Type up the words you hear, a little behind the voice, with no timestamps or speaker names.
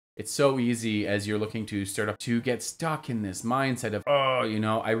It's so easy as you're looking to start up to get stuck in this mindset of, oh, you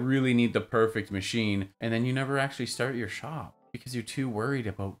know, I really need the perfect machine. And then you never actually start your shop because you're too worried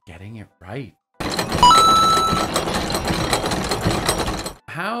about getting it right.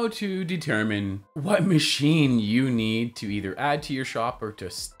 How to determine what machine you need to either add to your shop or to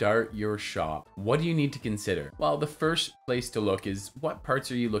start your shop. What do you need to consider? Well, the first place to look is what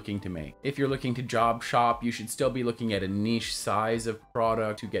parts are you looking to make? If you're looking to job shop, you should still be looking at a niche size of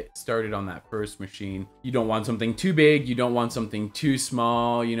product to get started on that first machine. You don't want something too big. You don't want something too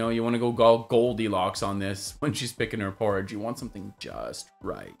small. You know, you want to go Goldilocks on this when she's picking her porridge. You want something just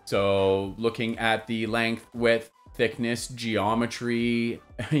right. So looking at the length, width, thickness, geometry,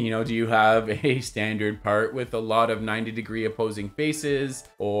 you know, do you have a standard part with a lot of 90-degree opposing faces,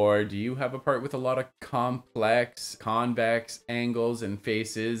 or do you have a part with a lot of complex convex angles and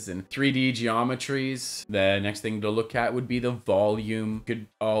faces and 3D geometries? The next thing to look at would be the volume. You could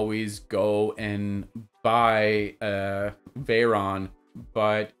always go and buy a Veyron,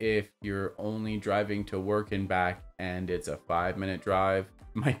 but if you're only driving to work and back and it's a 5-minute drive,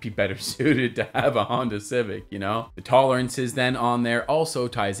 might be better suited to have a Honda Civic, you know? The tolerances then on there also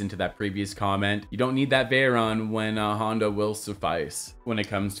ties into that previous comment. You don't need that Veyron when a Honda will suffice. When it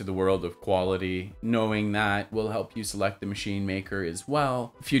comes to the world of quality, knowing that will help you select the machine maker as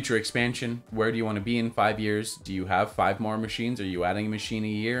well. Future expansion, where do you want to be in 5 years? Do you have 5 more machines? Are you adding a machine a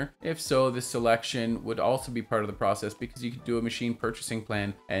year? If so, the selection would also be part of the process because you could do a machine purchasing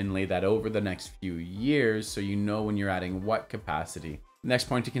plan and lay that over the next few years so you know when you're adding what capacity. Next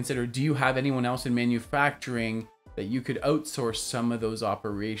point to consider, do you have anyone else in manufacturing that you could outsource some of those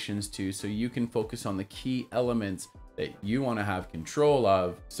operations to so you can focus on the key elements that you want to have control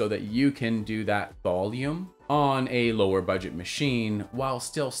of so that you can do that volume on a lower budget machine while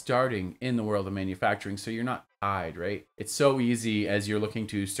still starting in the world of manufacturing so you're not tied, right? It's so easy as you're looking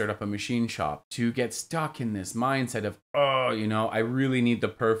to start up a machine shop to get stuck in this mindset of, oh, you know, I really need the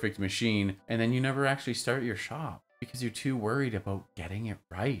perfect machine, and then you never actually start your shop because you're too worried about getting it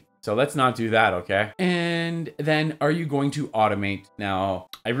right. So let's not do that, okay? And then, are you going to automate? Now,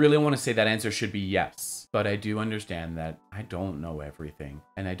 I really want to say that answer should be yes, but I do understand that I don't know everything,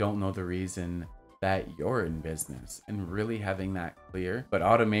 and I don't know the reason that you're in business and really having that clear. But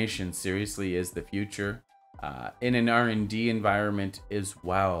automation seriously is the future. In an R&D environment as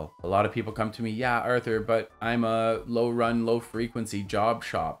well. A lot of people come to me, yeah, Arthur, but I'm a low run, low frequency job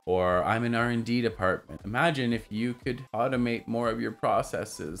shop, or I'm an R&D department. Imagine if you could automate more of your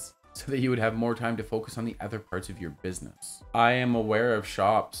processes so that you would have more time to focus on the other parts of your business. I am aware of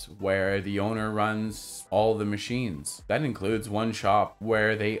shops where the owner runs all the machines. That includes one shop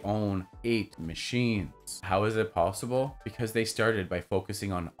where they own 8 machines. How is it possible? Because they started by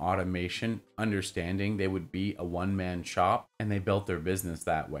focusing on automation, understanding they would be a one-man shop, and they built their business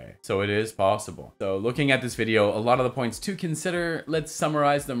that way. So it is possible. So looking at this video, a lot of the points to consider, let's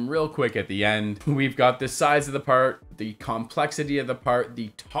summarize them real quick at the end. We've got the size of the part, the complexity of the part,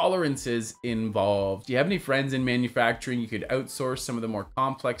 the tolerances involved. Do you have any friends in manufacturing? You could outsource some of the more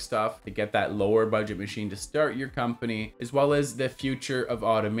complex stuff to get that lower budget machine to start your company, as well as the future of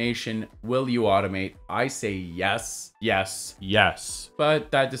automation. Will you automate? I say yes, yes, yes. But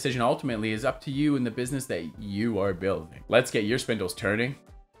that decision ultimately is up to you in the business that you are building. Let's get your spindles turning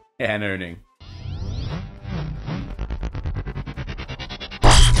and earning.